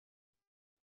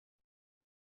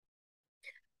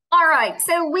All right,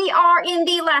 so we are in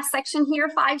the last section here,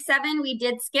 5-7. We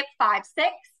did skip 5-6.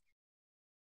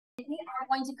 We are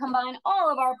going to combine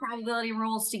all of our probability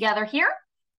rules together here.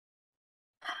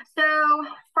 So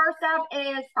first up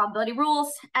is probability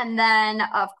rules, and then,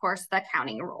 of course, the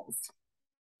counting rules.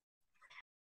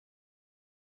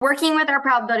 Working with our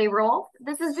probability rules,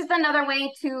 this is just another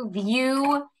way to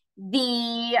view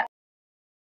the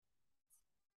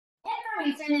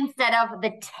information instead of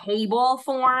the table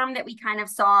form that we kind of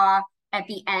saw at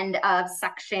the end of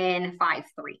section 5-3.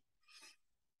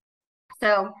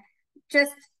 So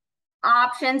just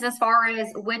options as far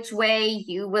as which way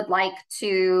you would like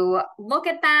to look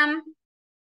at them,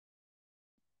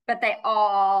 but they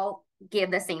all give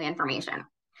the same information.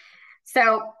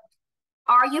 So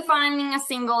are you finding a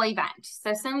single event?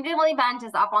 So single event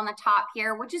is up on the top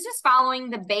here, which is just following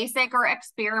the basic or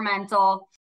experimental,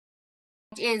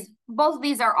 which is both of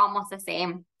these are almost the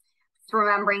same. Just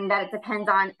remembering that it depends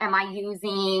on, am I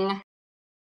using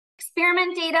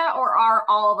experiment data or are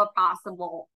all the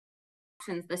possible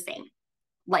options the same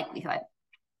likelihood?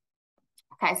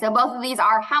 Okay, so both of these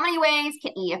are how many ways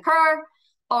can E occur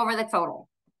over the total.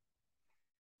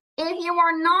 If you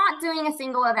are not doing a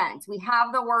single event, we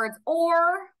have the words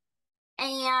or,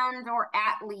 and, or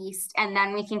at least, and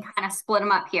then we can kind of split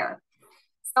them up here.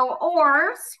 So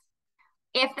ors,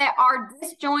 if they are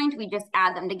disjoint, we just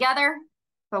add them together.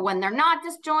 But when they're not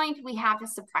disjoint, we have to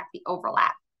subtract the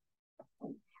overlap.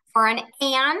 For an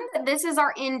and, this is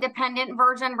our independent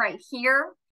version right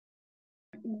here.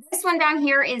 This one down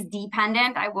here is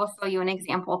dependent. I will show you an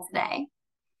example today.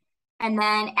 And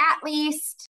then at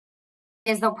least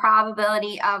is the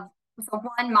probability of, so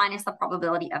 1 minus the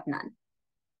probability of none.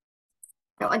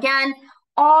 So again,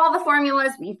 all the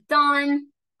formulas we've done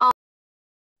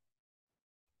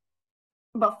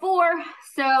before,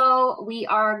 so we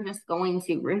are just going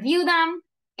to review them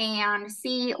and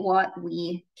see what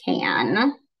we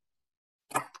can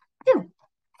do.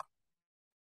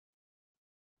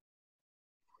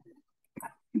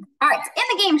 All right, in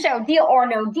the game show, Deal or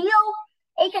No Deal,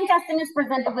 a contestant is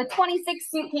presented with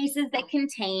 26 suitcases that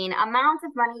contain amounts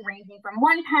of money ranging from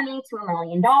 1 penny to $1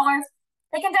 million.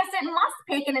 The contestant must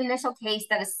pick an initial case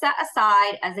that is set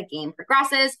aside as the game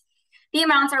progresses. The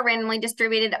amounts are randomly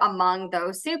distributed among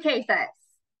those suitcases.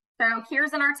 So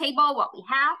here's in our table what we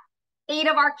have. 8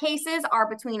 of our cases are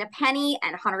between a penny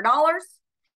and $100.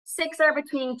 6 are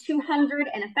between 200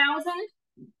 and 1,000.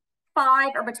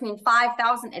 5 are between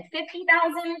 5,000 and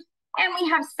 50,000. And we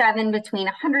have 7 between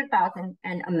 100,000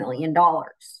 and $1 million. The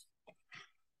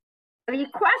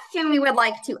question we would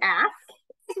like to ask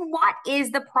is, what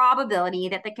is the probability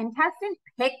that the contestant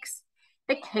picks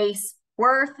the case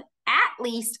worth at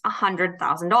least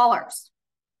 $100,000?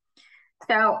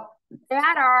 So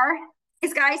that are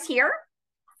these guys here,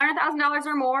 $100,000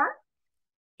 or more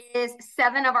is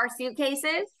 7 of our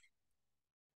suitcases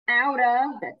out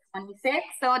of the 26.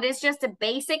 So it is just a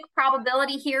basic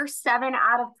probability here, 7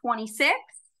 out of 26.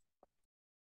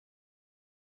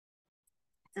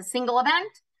 It's a single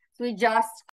event. So we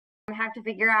just have to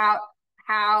figure out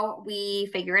how we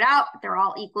figure it out. They're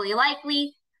all equally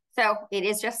likely. So it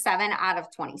is just 7 out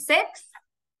of 26.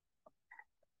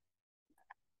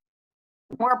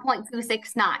 Or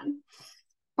 0.269.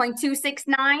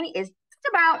 0.269 is just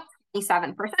about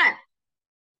 27%.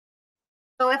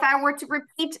 So if I were to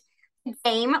repeat the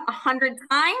game 100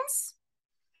 times,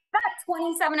 about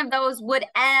 27 of those would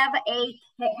have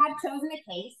chosen a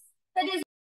case that is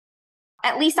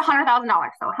at least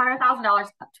 $100,000. So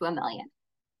 $100,000 up to $1 million.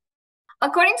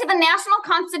 According to the National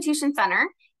Constitution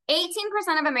Center,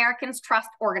 18% of Americans trust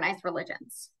organized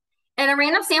religions. In a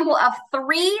random sample of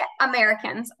 3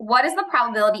 Americans, what is the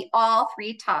probability all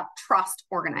 3 trust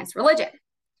organized religion?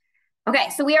 Okay,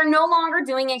 so we are no longer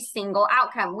doing a single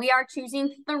outcome. We are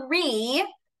choosing 3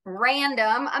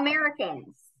 random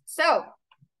Americans. So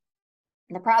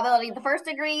the probability the first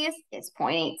agrees is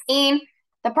 0.18.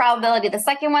 The probability the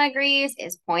second one agrees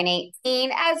is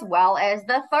 0.18, as well as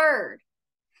the third.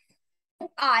 If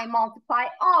I multiply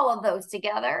all of those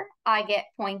together, I get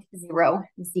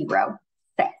 0.006.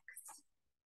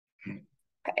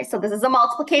 Okay, so this is a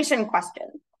multiplication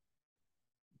question.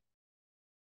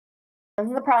 This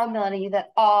is the probability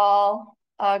that all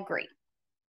agree.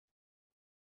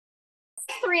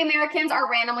 3 Americans are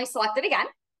randomly selected again.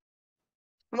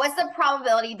 What's the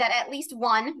probability that at least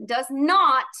one does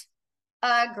not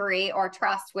agree or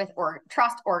trust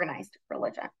organized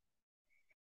religion?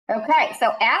 Okay,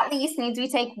 so at least means we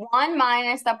take 1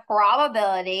 minus the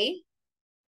probability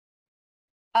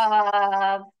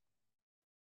of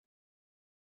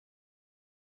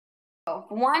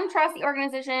one trusts the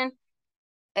organization,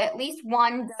 at least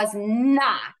one does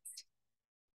not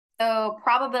So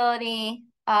probability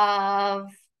of,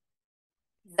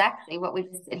 is actually what we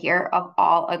just did here, of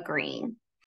all agreeing.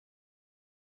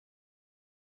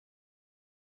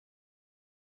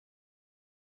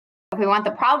 If we want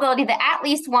the probability that at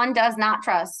least one does not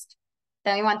trust,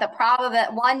 then we want the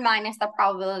probability, 1 minus the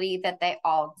probability that they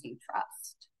all do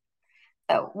trust.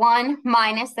 So 1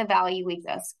 minus the value we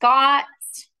just got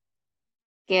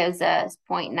gives us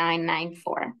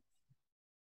 0.994.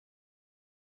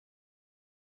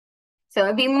 So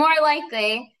it'd be more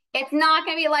likely, it's not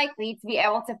going to be likely to be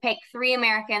able to pick 3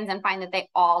 Americans and find that they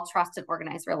all trust an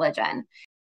organized religion.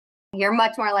 You're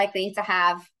much more likely to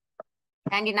have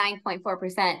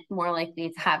 99.4% more likely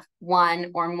to have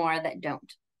 1 or more that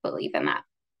don't believe in that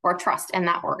or trust in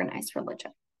that organized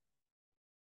religion.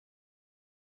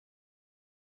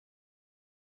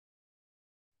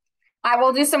 I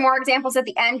will do some more examples at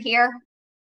the end here.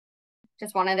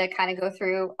 Just wanted to kind of go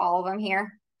through all of them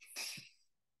here.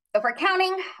 So for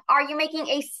counting, are you making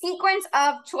a sequence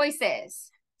of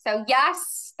choices? So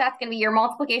yes, that's going to be your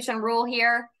multiplication rule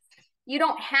here. You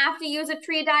don't have to use a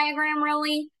tree diagram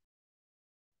really.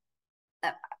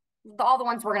 All the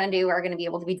ones we're going to do are going to be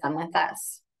able to be done with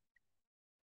this.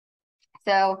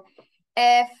 So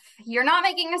if you're not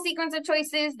making a sequence of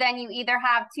choices, then you either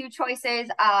have 2 choices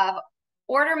of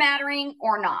order mattering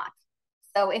or not.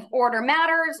 So if order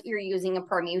matters, you're using a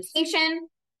permutation.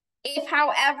 If,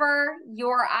 however,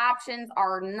 your options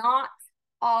are not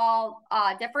all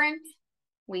different,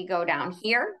 we go down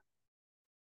here.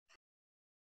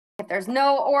 If there's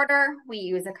no order, we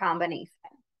use a combination.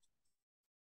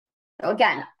 So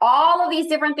again, all of these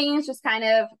different things just kind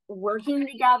of working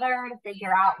together to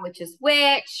figure out which is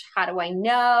which, how do I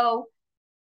know,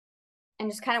 and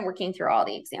just kind of working through all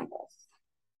the examples.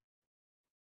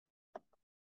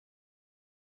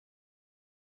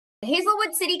 The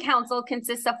Hazelwood City Council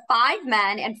consists of 5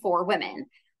 men and 4 women.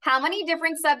 How many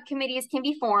different subcommittees can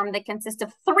be formed that consist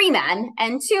of 3 men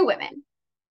and 2 women?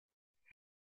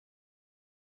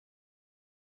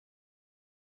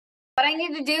 What I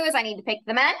need to do is I need to pick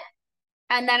the men,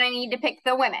 and then I need to pick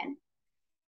the women.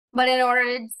 But in order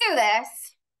to do this,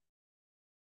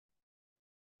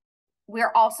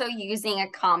 we're also using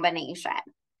a combination.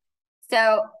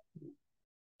 So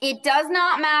it does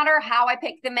not matter how I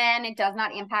pick the men. It does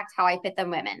not impact how I pick the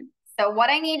women. So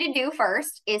what I need to do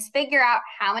first is figure out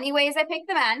how many ways I pick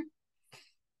the men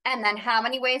and then how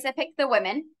many ways I pick the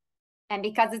women. And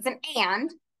because it's an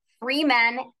and, 3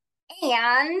 men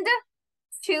and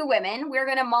 2 women, we're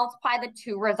going to multiply the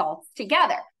 2 results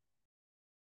together.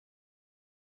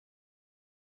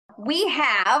 We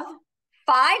have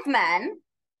 5 men,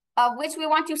 of which we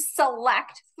want to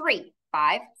select 3.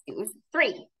 5, 2,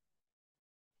 3.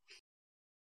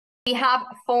 We have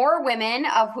 4 women,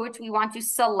 of which we want to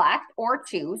select or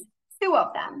choose 2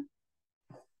 of them.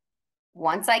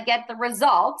 Once I get the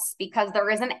results, because there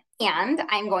is an and,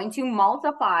 I'm going to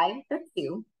multiply the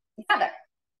 2 together.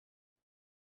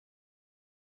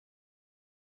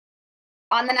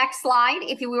 On the next slide,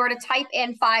 if we were to type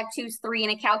in 5, choose 3 in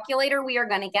a calculator, we are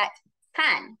going to get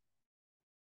 10.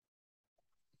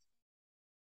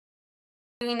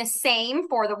 Doing the same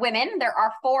for the women. There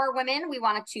are 4 women. We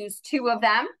want to choose 2 of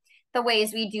them. The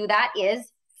ways we do that is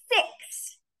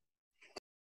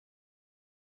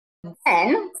 6.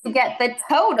 Then to get the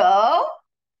total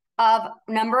of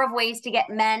number of ways to get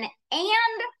men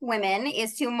and women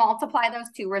is to multiply those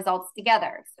 2 results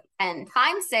together. So 10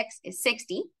 times 6 is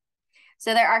 60.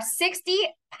 So there are 60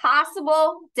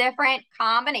 possible different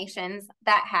combinations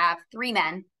that have 3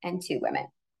 men and 2 women.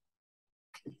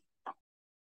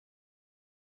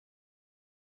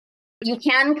 You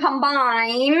can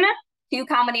combine 2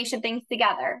 combination things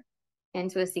together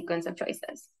into a sequence of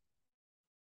choices.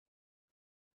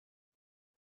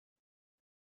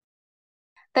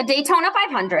 The Daytona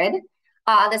 500,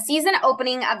 the season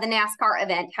opening of the NASCAR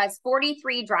event, has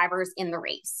 43 drivers in the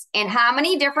race. In how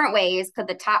many different ways could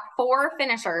the top 4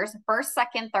 finishers, first,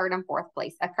 second, third, and fourth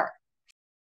place, occur?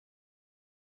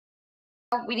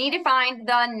 We need to find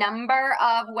the number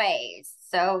of ways.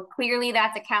 So clearly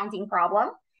that's a counting problem.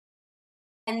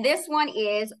 And this one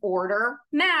is order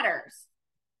matters,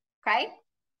 okay?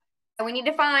 So we need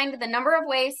to find the number of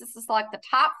ways to select the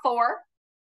top 4.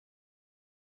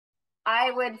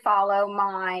 I would follow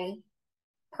my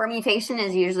permutation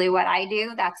is usually what I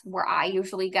do. That's where I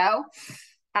usually go.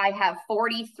 I have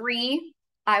 43.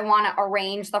 I want to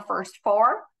arrange the first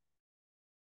 4.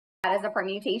 That is a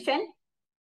permutation.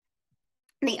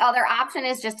 The other option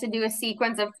is just to do a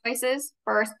sequence of choices.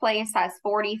 First place has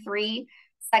 43.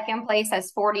 Second place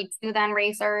has 42 then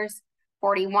racers,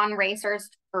 41 racers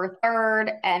for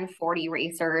third, and 40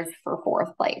 racers for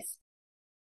fourth place.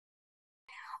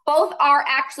 Both are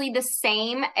actually the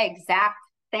same exact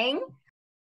thing.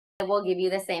 It will give you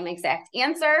the same exact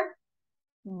answer.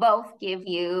 Both give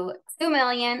you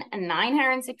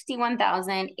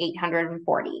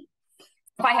 2,961,840.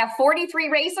 If I have 43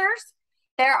 racers,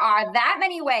 there are that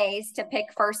many ways to pick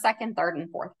first, second, third,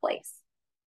 and fourth place.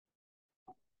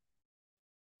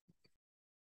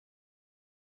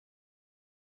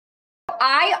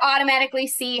 I automatically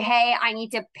see, hey, I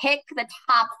need to pick the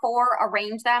top 4,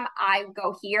 arrange them. I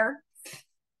go here.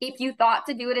 If you thought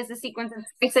to do it as a sequence of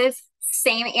choices,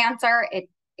 same answer.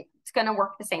 It's going to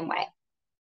work the same way.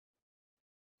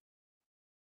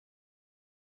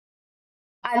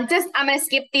 I'm going to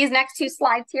skip these next 2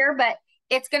 slides here, but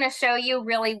it's going to show you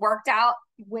really worked out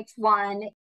which one.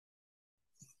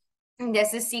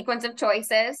 This is sequence of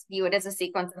choices. View it as a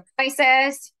sequence of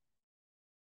choices,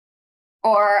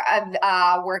 or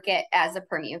work it as a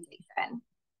permutation.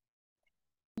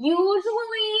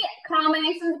 Usually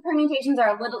combinations of permutations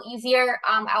are a little easier.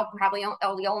 I'll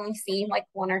only see like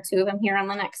 1 or 2 of them here on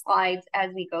the next slides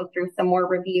as we go through some more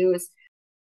reviews.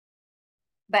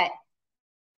 But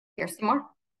here's some more.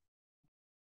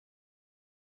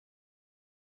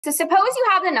 So suppose you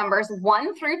have the numbers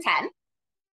 1 through 10.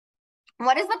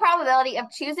 What is the probability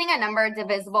of choosing a number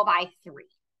divisible by 3?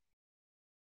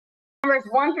 Numbers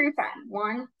 1 through 10.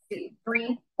 1, 2,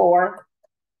 3, 4,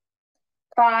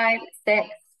 5, 6,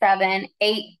 7,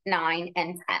 8, 9,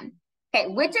 and 10. Okay,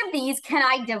 which of these can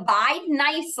I divide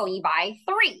nicely by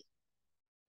 3?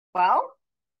 Well,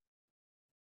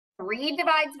 3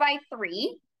 divides by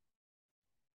 3,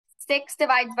 6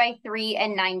 divides by 3,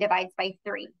 and 9 divides by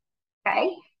 3.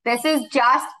 Okay, this is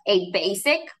just a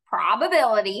basic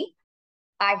probability.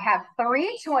 I have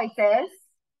 3 choices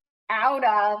out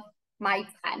of my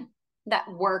 10 that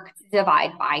work to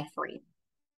divide by 3.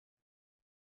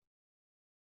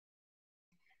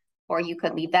 Or you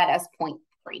could leave that as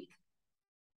 0.3.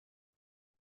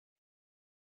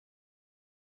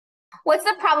 What's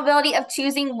the probability of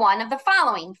choosing one of the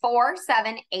following? 4,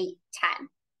 7, 8, 10.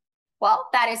 Well,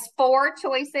 that is 4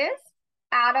 choices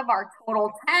out of our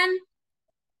total 10,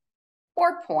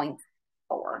 or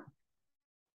 0.4.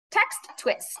 Text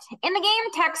twist. In the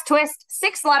game Text Twist,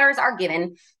 6 letters are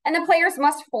given, and the players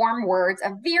must form words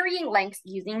of varying lengths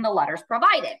using the letters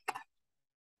provided.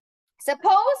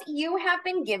 Suppose you have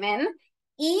been given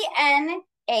ENHSIC.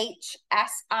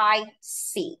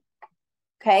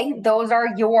 Okay, those are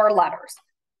your letters.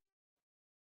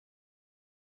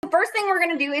 The first thing we're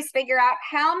going to do is figure out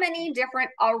how many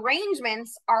different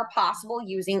arrangements are possible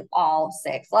using all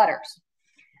 6 letters.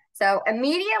 So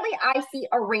immediately I see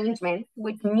arrangement,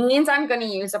 which means I'm going to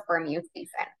use a permutation.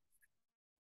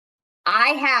 I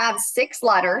have 6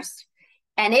 letters,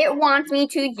 and it wants me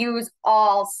to use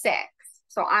all 6.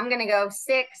 So I'm going to go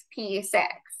 6P6.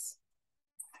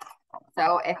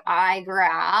 So if I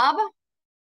grab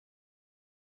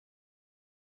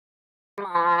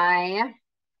my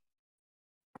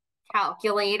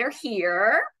calculator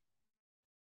here,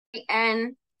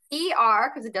 and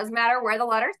ER, because it doesn't matter where the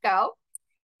letters go,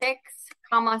 6,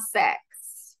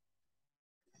 6.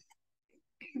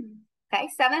 Okay,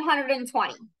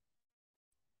 720.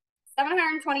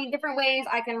 720 different ways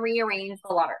I can rearrange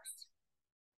the letters.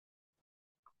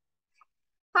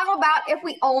 How about if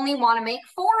we only want to make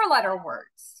 4-letter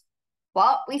words?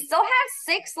 Well, we still have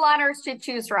 6 letters to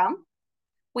choose from.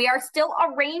 We are still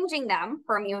arranging them,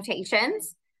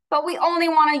 permutations, but we only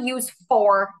want to use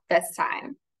 4 this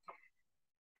time.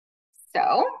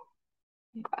 So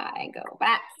if I go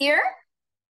back here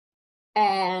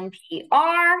and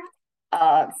PR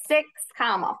of 6,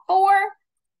 4,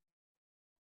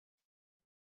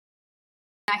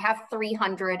 I have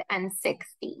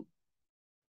 360.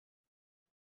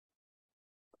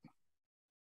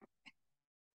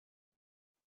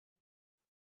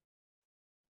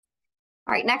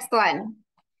 All right, next one.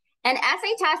 An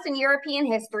essay test in European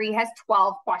history has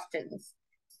 12 questions.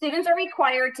 Students are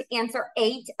required to answer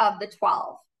 8 of the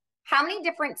 12. How many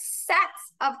different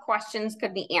sets of questions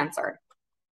could be answered?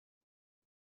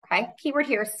 Okay, keyword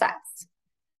here is sets.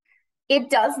 It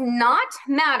does not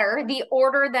matter the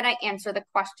order that I answer the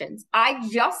questions. I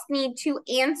just need to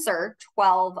answer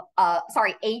 8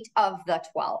 of the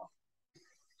 12.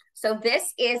 So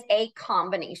this is a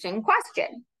combination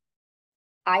question.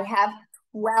 I have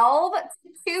 12 to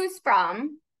choose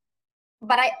from,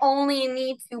 but I only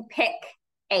need to pick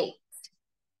 8.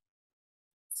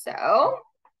 So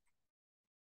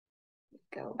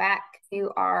go back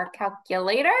to our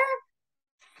calculator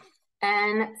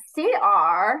and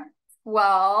CR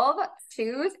 12,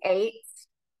 choose 8,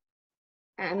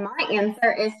 and my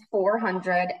answer is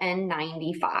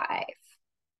 495.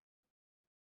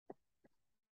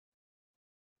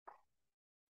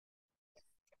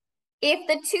 If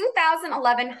the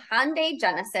 2011 Hyundai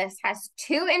Genesis has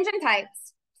 2 engine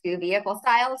types, 2 vehicle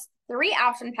styles, 3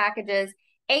 option packages,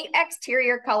 8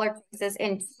 exterior color choices,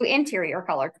 and 2 interior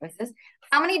color choices,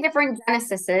 how many different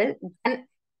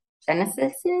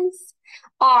Genesises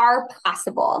are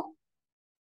possible?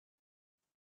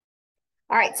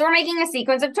 All right, so we're making a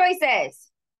sequence of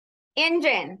choices.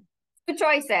 Engine, 2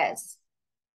 choices.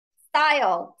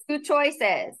 Style, 2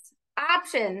 choices.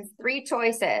 Options, 3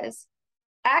 choices.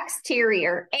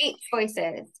 Exterior, 8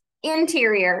 choices.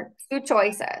 Interior, 2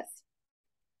 choices.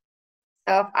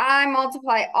 So if I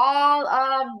multiply all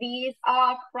of these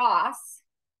across,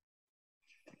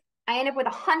 I end up with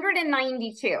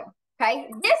 192. Okay,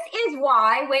 this is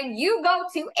why when you go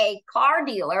to a car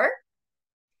dealer,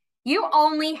 you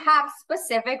only have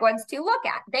specific ones to look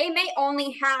at. They may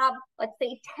only have, let's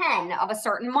say, 10 of a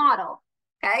certain model.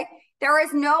 Okay, there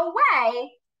is no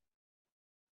way,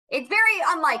 it's very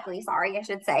unlikely, sorry, I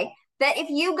should say, that if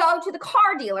you go to the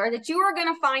car dealer that you are going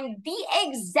to find the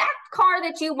exact car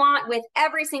that you want with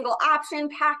every single option,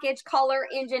 package, color,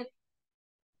 engine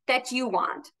that you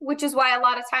want, which is why a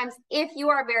lot of times if you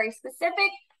are very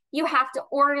specific, you have to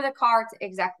order the car to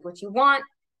exactly what you want,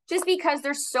 just because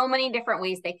there's so many different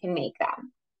ways they can make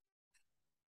them.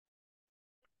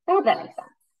 I hope that makes sense.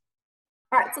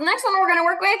 All right, so the next one we're going to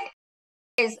work with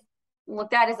is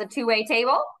looked at as a two-way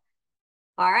table.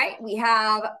 All right, we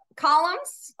have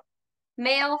columns,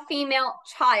 male, female,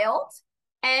 child,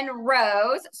 and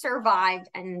rows, survived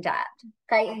and dead.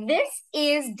 Okay, this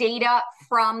is data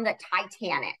from the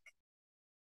Titanic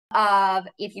of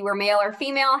if you were male or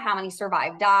female, how many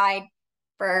survived, died,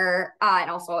 for and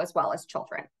also as well as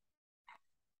children.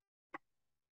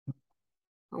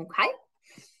 Okay,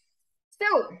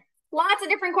 so lots of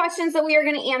different questions that we are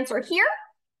going to answer here.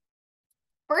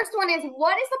 First one is,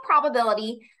 what is the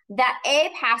probability that a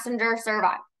passenger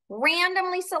survived?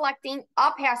 Randomly selecting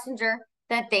a passenger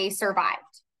that they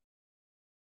survived.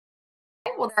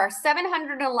 Okay, well, there are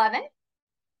 711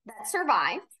 that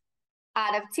survived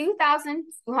out of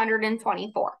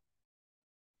 2,224.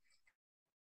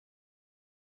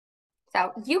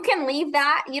 So you can leave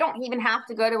that. You don't even have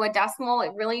to go to a decimal.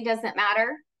 It really doesn't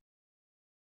matter.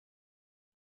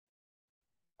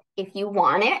 If you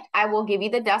want it, I will give you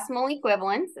the decimal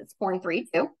equivalence. It's 0.32.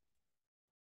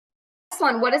 Next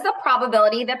one, what is the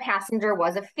probability the passenger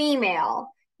was a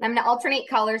female? I'm going to alternate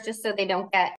colors just so they don't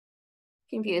get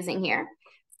confusing here.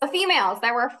 So females,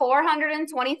 there were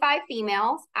 425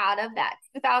 females out of that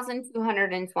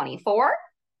 2,224.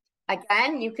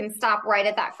 Again, you can stop right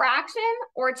at that fraction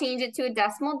or change it to a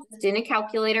decimal just in a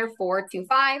calculator.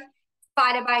 425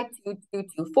 divided by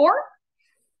 2224,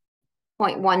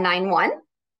 0.191.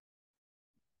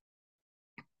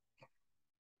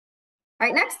 All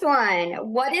right, next one.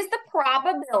 What is the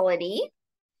probability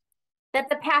that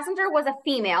the passenger was a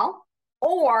female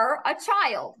or a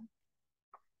child?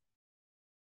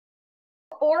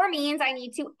 Or means I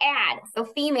need to add. So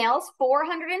females,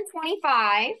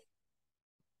 425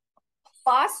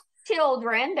 plus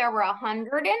children, there were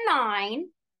 109,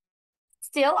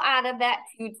 still out of that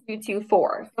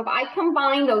 2224. So if I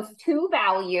combine those two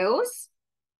values,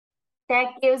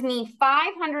 that gives me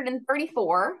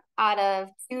 534 out of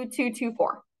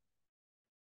 2224.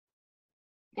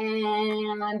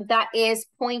 And that is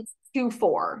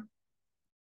 0.24.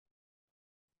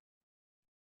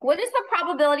 What is the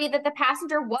probability that the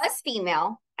passenger was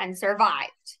female and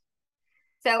survived?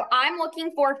 So I'm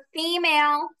looking for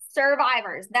female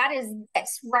survivors. That is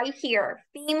this right here.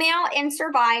 Female and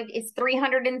survived is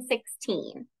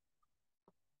 316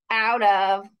 out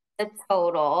of the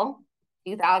total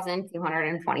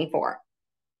 2,224.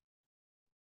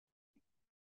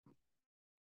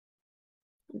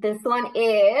 This one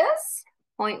is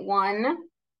 0.14.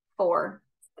 All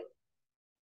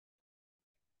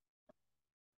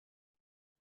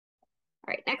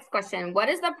right, next question. What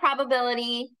is the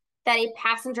probability that a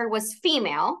passenger was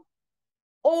female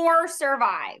or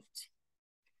survived?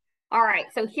 All right,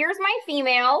 so here's my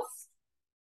females.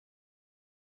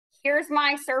 Here's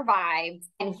my survived.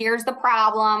 And here's the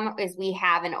problem is we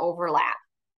have an overlap.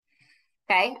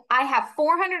 Okay, I have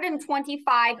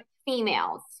 425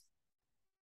 females.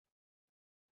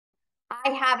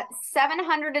 I have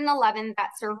 711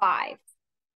 that survived.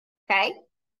 Okay,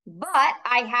 but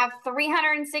I have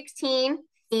 316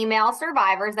 female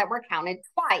survivors that were counted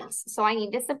twice. So I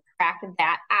need to subtract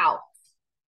that out.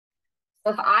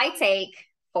 So if I take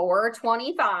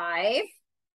 425,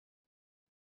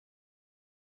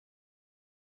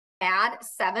 add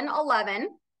 711,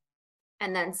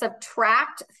 and then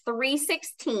subtract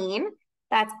 316,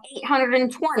 that's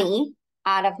 820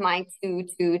 out of my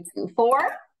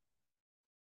 2224.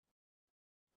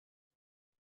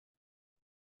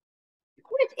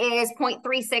 which is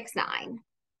 0.369.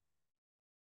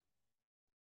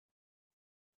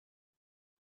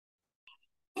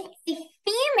 A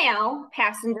female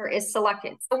passenger is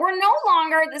selected. So we're no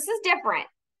longer, this is different.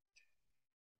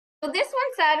 So this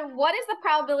one said, what is the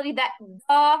probability that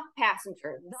the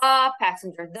passenger, the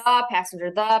passenger, the passenger,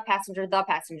 the passenger, the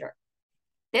passenger?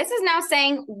 This is now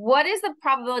saying, what is the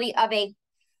probability of a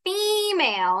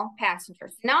female passenger?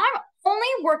 So now I'm only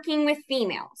working with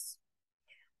females.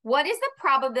 What is the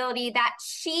probability that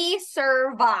she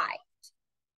survived?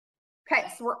 Okay,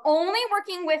 so we're only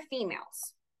working with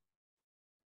females.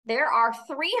 There are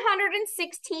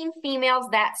 316 females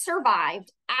that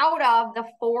survived out of the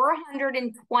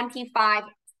 425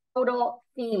 total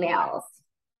females.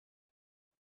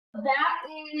 That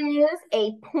is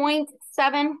a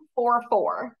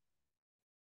 0.744.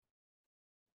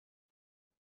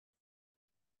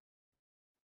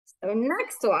 So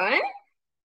next one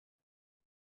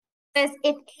is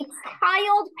if a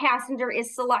child passenger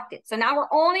is selected. So now we're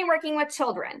only working with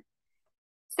children.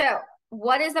 So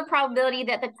what is the probability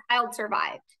that the child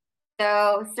survived?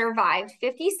 So survived,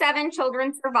 57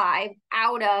 children survived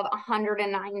out of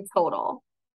 109 total.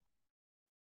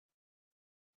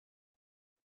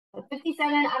 So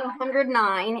 57 out of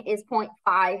 109 is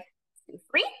 0.523.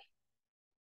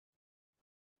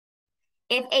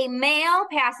 If a male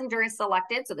passenger is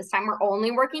selected, so this time we're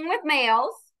only working with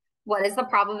males, what is the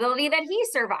probability that he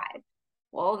survived?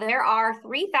 Well, there are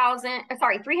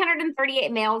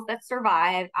 338 males that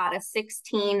survived out of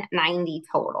 1,690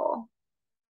 total.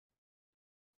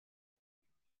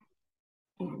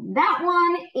 And that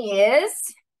one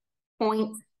is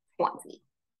 0.20.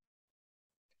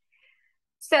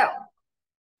 So,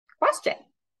 question.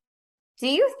 Do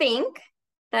you think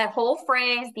that whole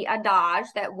phrase, the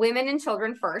adage, that women and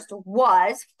children first,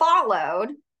 was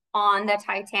followed on the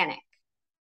Titanic?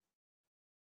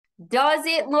 Does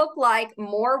it look like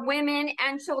more women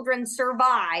and children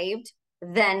survived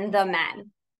than the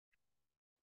men?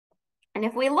 And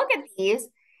if we look at these,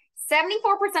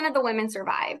 74% of the women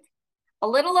survived, a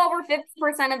little over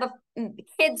 50% of the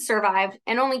kids survived,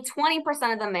 and only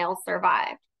 20% of the males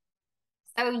survived.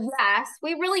 So yes,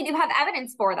 we really do have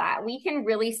evidence for that. We can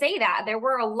really say that there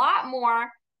were a lot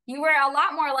more, you were a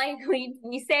lot more likely to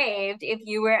be saved if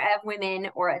you were a woman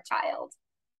or a child.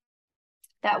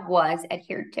 That was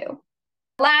adhered to.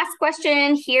 Last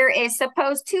question here is,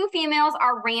 suppose two females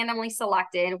are randomly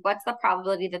selected. What's the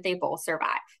probability that they both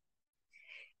survive?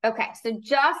 Okay, so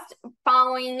just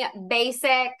following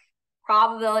basic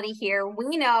probability here,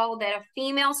 we know that a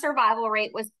female survival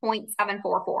rate was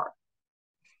 0.744.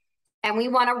 And we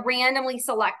want to randomly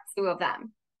select two of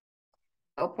them.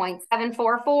 So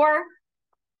 0.744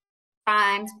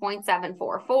 times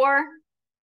 0.744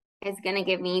 is going to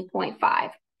give me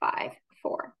 0.554.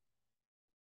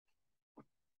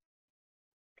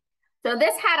 So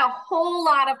this had a whole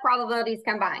lot of probabilities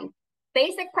combined.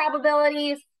 Basic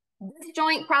probabilities,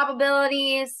 disjoint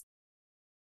probabilities,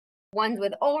 ones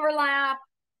with overlap,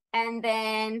 and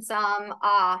then some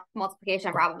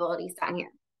multiplication probabilities down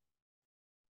here.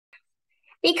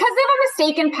 Because of a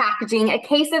mistake in packaging, a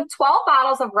case of 12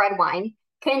 bottles of red wine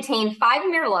contained 5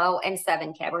 Merlot and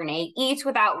 7 Cabernet, each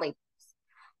without labels.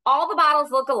 All the bottles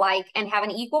look alike and have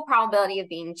an equal probability of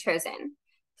being chosen.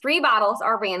 3 bottles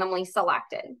are randomly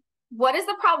selected. What is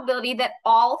the probability that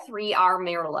all 3 are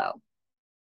Merlot?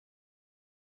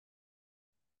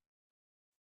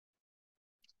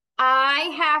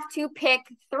 I have to pick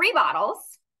 3 bottles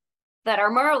that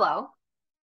are Merlot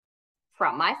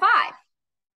from my 5.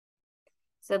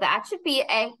 So that should be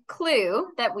a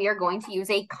clue that we are going to use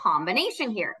a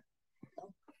combination here.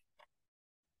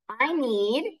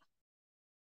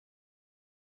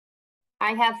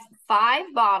 I have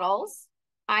 5 bottles.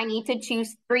 I need to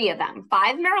choose 3 of them.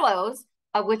 5 Merlots,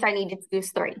 of which I need to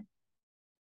choose 3.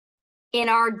 In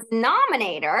our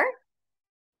denominator,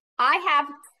 I have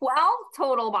 12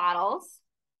 total bottles,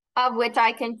 of which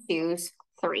I can choose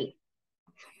 3.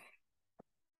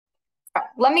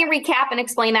 Let me recap and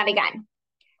explain that again.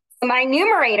 My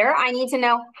numerator, I need to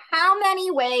know how many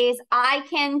ways I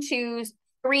can choose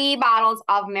 3 bottles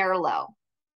of Merlot.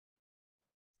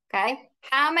 Okay,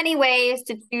 how many ways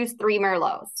to choose 3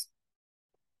 Merlots?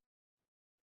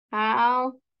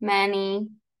 How many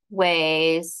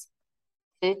ways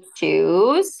to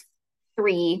choose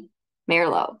 3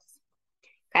 Merlots?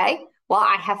 Okay, well,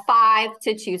 I have 5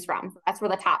 to choose from. That's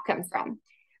where the top comes from.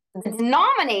 The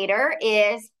denominator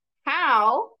is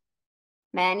how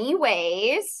many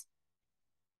ways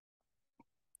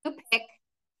to pick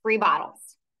 3 bottles.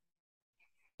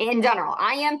 In general,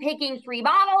 I am picking 3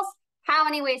 bottles. How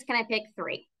many ways can I pick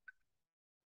 3?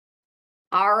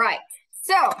 All right,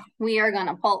 So we are going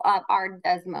to pull up our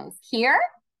Desmos here.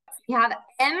 We have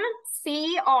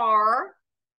MCR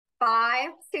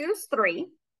 523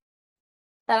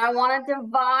 that I want to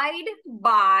divide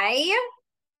by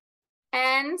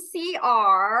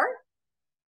NCR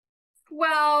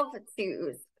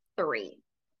 1223.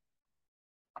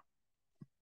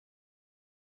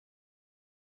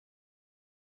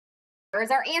 Here's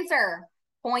our answer.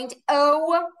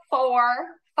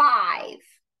 0.045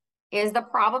 is the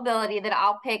probability that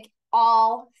I'll pick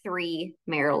all 3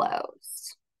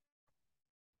 Merlots.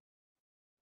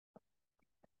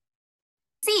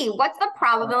 See, what's the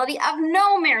probability of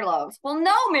no Merlots? Well,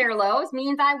 no Merlots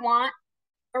means I want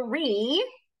 3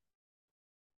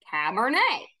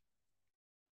 Cabernet.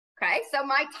 Okay, so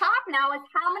my top now is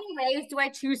how many ways do I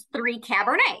choose 3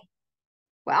 Cabernet?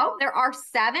 Well, there are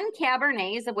 7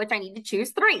 Cabernets of which I need to choose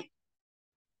 3.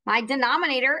 My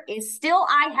denominator is still,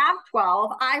 I have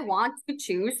 12. I want to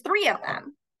choose 3 of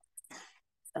them.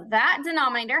 So that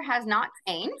denominator has not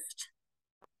changed.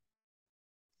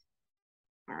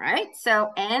 All right,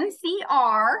 so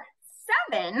NCR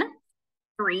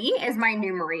 3 is my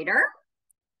numerator.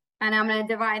 And I'm going to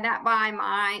divide that by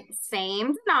my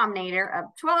same denominator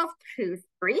of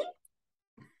 1223.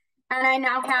 And I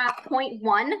now have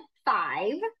 0.159.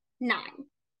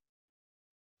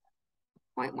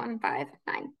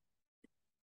 0.159.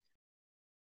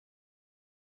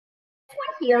 This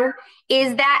one here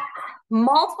is that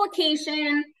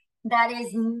multiplication that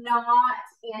is not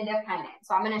independent.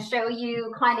 So I'm going to show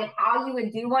you kind of how you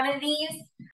would do one of these.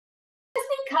 Just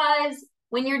because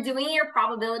when you're doing your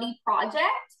probability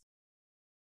project,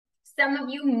 some of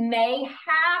you may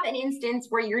have an instance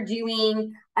where you're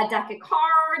doing a deck of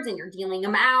cards and you're dealing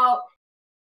them out,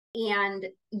 and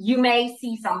you may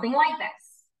see something like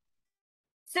this.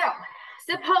 So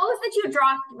suppose that you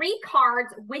draw 3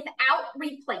 cards without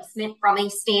replacement from a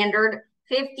standard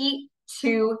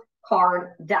 52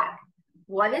 card deck.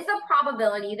 What is the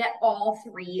probability that all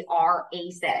 3 are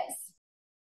aces?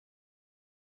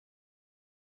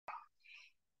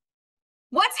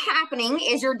 What's happening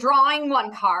is you're drawing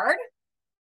 1 card,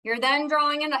 you're then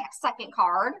drawing a second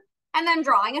card, and then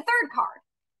drawing a 3rd card.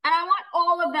 And I want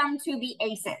all of them to be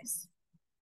aces.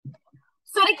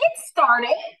 So to get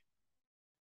started,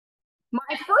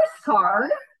 my first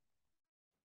card,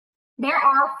 there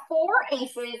are 4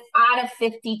 aces out of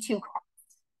 52 cards.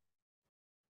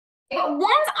 But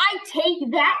once I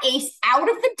take that ace out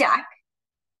of the deck,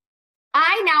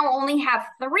 I now only have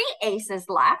 3 aces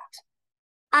left,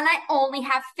 and I only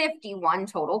have 51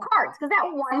 total cards because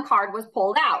that 1 card was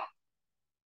pulled out.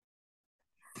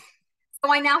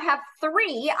 So I now have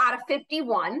 3 out of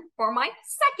 51 for my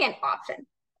second option.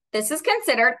 This is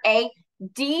considered a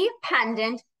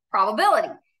dependent probability.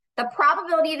 The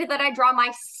probability that I draw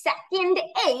my second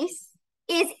ace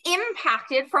is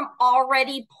impacted from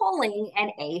already pulling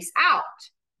an ace out.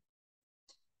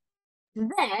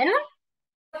 Then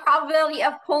the probability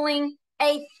of pulling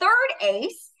a 3rd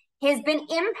ace has been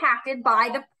impacted by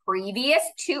the previous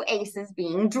 2 aces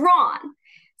being drawn.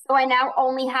 So I now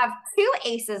only have 2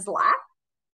 aces left,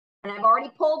 and I've already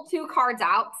pulled 2 cards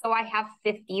out, so I have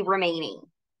 50 remaining.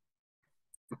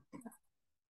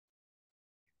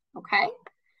 Okay,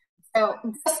 so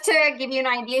just to give you an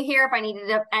idea here, if I needed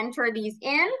to enter these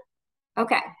in,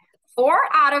 okay, 4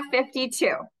 out of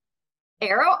 52,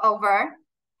 arrow over,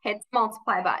 hit the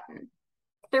multiply button.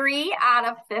 3 out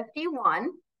of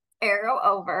 51, arrow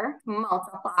over,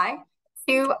 multiply,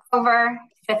 2 over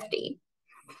 50.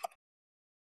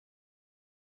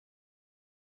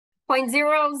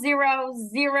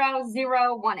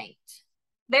 0.00018.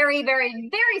 Very, very,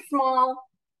 very small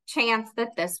chance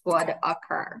that this would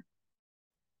occur.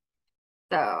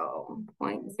 So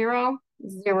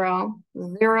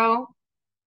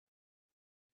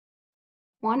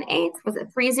 0.00018. Was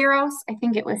it 3 zeros? I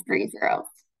think it was 3 zeros.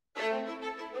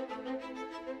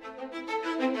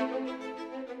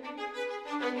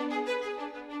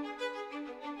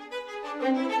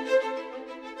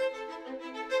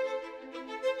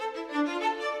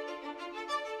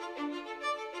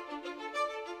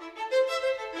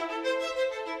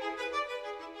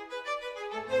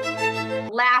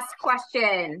 Last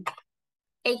question.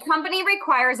 A company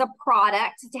requires a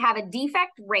product to have a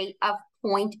defect rate of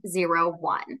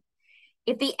 0.01.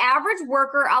 If the average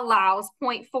worker allows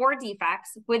 0.4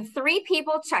 defects, would 3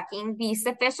 people checking be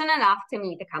sufficient enough to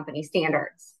meet the company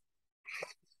standards?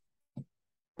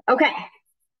 Okay,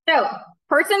 so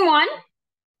person 1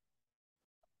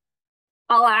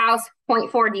 allows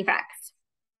 0.4 defects.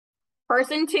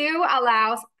 Person 2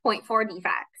 allows 0.4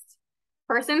 defects.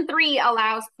 Person 3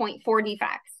 allows 0.4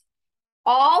 defects.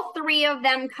 All 3 of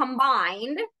them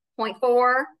combined,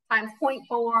 0.4 times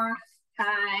 0.4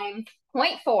 times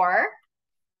 0.4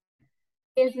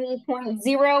 gives me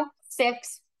 0.064.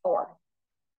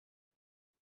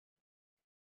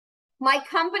 My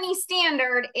company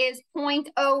standard is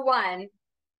 0.01.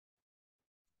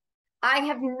 I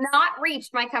have not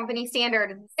reached my company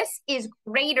standard. This is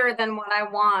greater than what I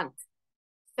want.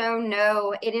 So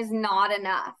no, it is not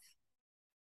enough.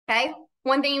 Okay.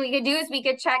 One thing we could do is we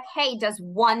could check, hey, does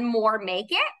one more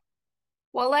make it?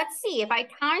 Well, let's see. If I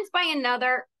times by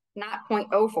another, not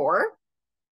 0.04,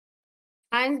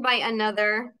 times by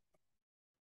another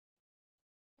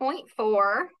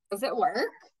 0.4, does it work?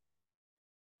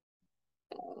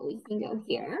 So we can go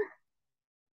here.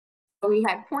 So we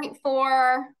have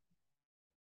 0.4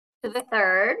 to the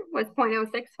third was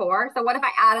 0.064. So what if I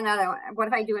add another one? What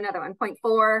if I do another one?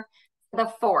 0.4 to the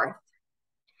fourth.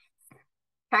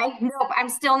 Okay, nope, I'm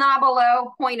still not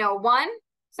below 0.01.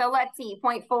 So let's see,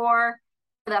 0.4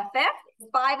 to the fifth. Is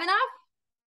 5 enough?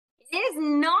 It is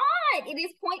not. It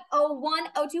is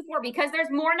 0.01024 because there's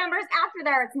more numbers after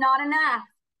there. It's not enough.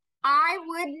 I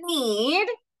would need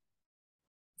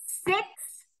 6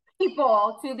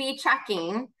 people to be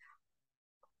checking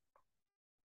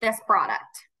this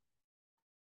product.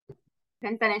 You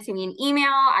can send it to me in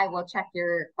email. I will check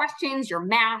your questions, your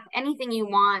math, anything you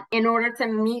want in order to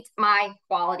meet my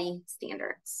quality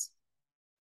standards.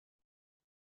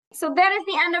 So that is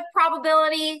the end of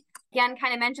probability. Again,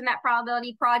 kind of mentioned that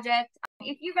probability project.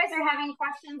 If you guys are having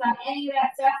questions on any of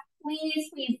that stuff,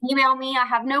 please email me. I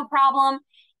have no problem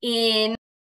in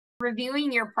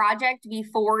reviewing your project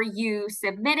before you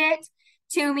submit it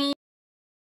to me.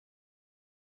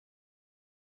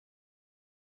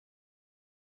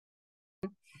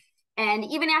 And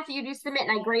even after you do submit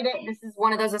and I grade it, this is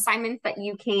one of those assignments that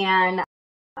you can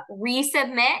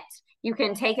resubmit. You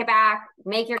can take it back,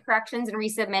 make your corrections, and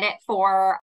resubmit it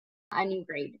for a new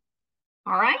grade.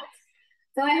 All right.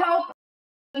 So I hope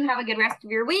you have a good rest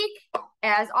of your week.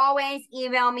 As always,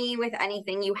 email me with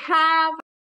anything you have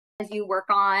as you work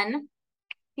on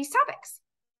these topics.